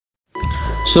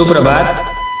सुप्रभात।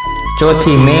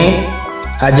 4 મે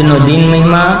આજનો દિન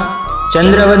મહિમા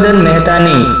ચંદ્રવદન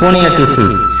મહેતાની પુણ્યતિથિ।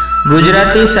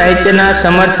 ગુજરાતી સાહિત્યના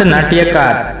સમર્થ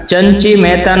નાટ્યકાર ચંચી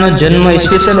મહેતાનો જન્મ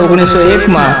ઈસવીસન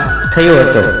 1901 માં થયો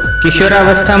હતો।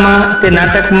 કિશોરાવસ્થામાં તે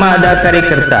નાટકમાં અદાકારી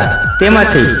કરતા,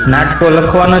 તેમાંથી નાટકો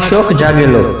લખવાનો શોખ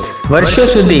જાગેલો। વર્ષો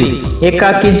સુધી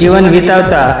એકાકી જીવન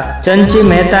વિતાવતા ચંચી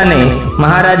મહેતાને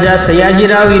મહારાજા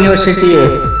સયાજીરાવ યુનિવર્સિટીએ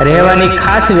રહેવાની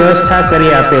ખાસ વ્યવસ્થા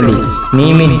કરી આપેલી।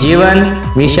 નિયમિત જીવન,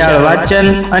 વિશાળ વાંચન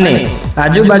અને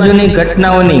આજુબાજુની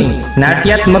ઘટનાઓની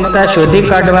નાટ્યાત્મકતા શોધી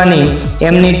કાઢવાની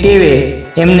એમની ટેવે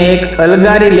એમને એક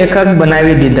અલગારી લેખક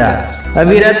બનાવી દીધા।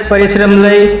 અવિરત પરિશ્રમ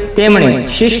લઈ તેમણે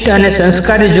શિષ્ટ અને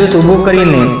સંસ્કારી જૂથ ઊભું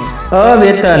કરીને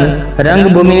અવેતન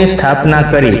રંગભૂમિની સ્થાપના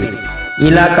કરી।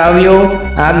 ઈલા કાવ્યો,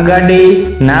 આગગાડી,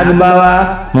 નાગબાવા,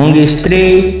 મૂંગી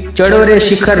સ્ત્રી, ચડોરે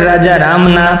શિખર રાજા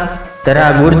રામના,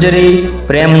 ધરા ગુર્જરી,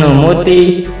 પ્રેમનું મોતી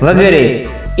વગેરે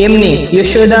એમની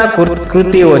યશોદા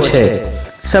કૃતિઓ છે।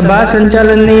 સભા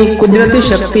સંચાલનની કુદરતી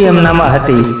શક્તિ એમનામાં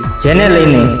હતી, જેને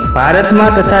લઈને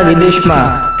ભારતમાં તથા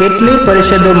વિદેશમાં કેટલીય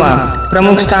પરિષદોમાં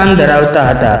પ્રમુખ સ્થાન ધરાવતા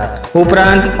હતા।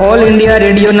 ઉપરાંત ઓલ ઇન્ડિયા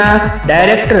રેડિયોના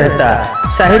ડાયરેક્ટર હતા।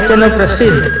 સાહિત્યનો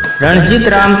પ્રસિદ્ધ રણજીત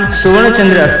રામ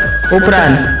સુવર્ણચંદ્રક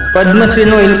ઉપરાંત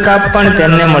પદ્મશ્રીનો ઇલકાબ પણ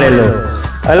તેમને મળેલો।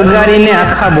 અલગારીને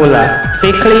આખા બોલા,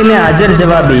 ટેકળીને હાજર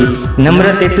જવાબી, નમ્ર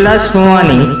તેટલા જ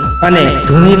સ્નેહાની અને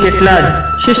ધૂની તેટલા જ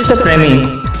શિસ્ત પ્રેમી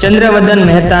ચંદ્રવદન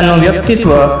મહેતાનું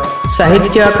વ્યક્તિત્વ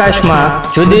સાહિત્ય આકાશમાં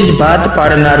જુદી જ ભાત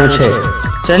પાડનારું છે।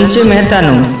 ચંચી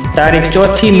મહેતાનું તારીખ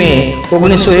 4 મે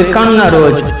 1991ના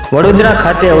રોજ વડોદરા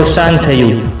ખાતે અવસાન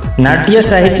થયું। નાટ્ય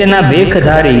સાહિત્યના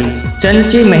ભેખધારી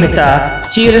ચંચી મહેતા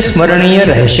ચિર સ્મરણીય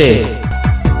રહેશે।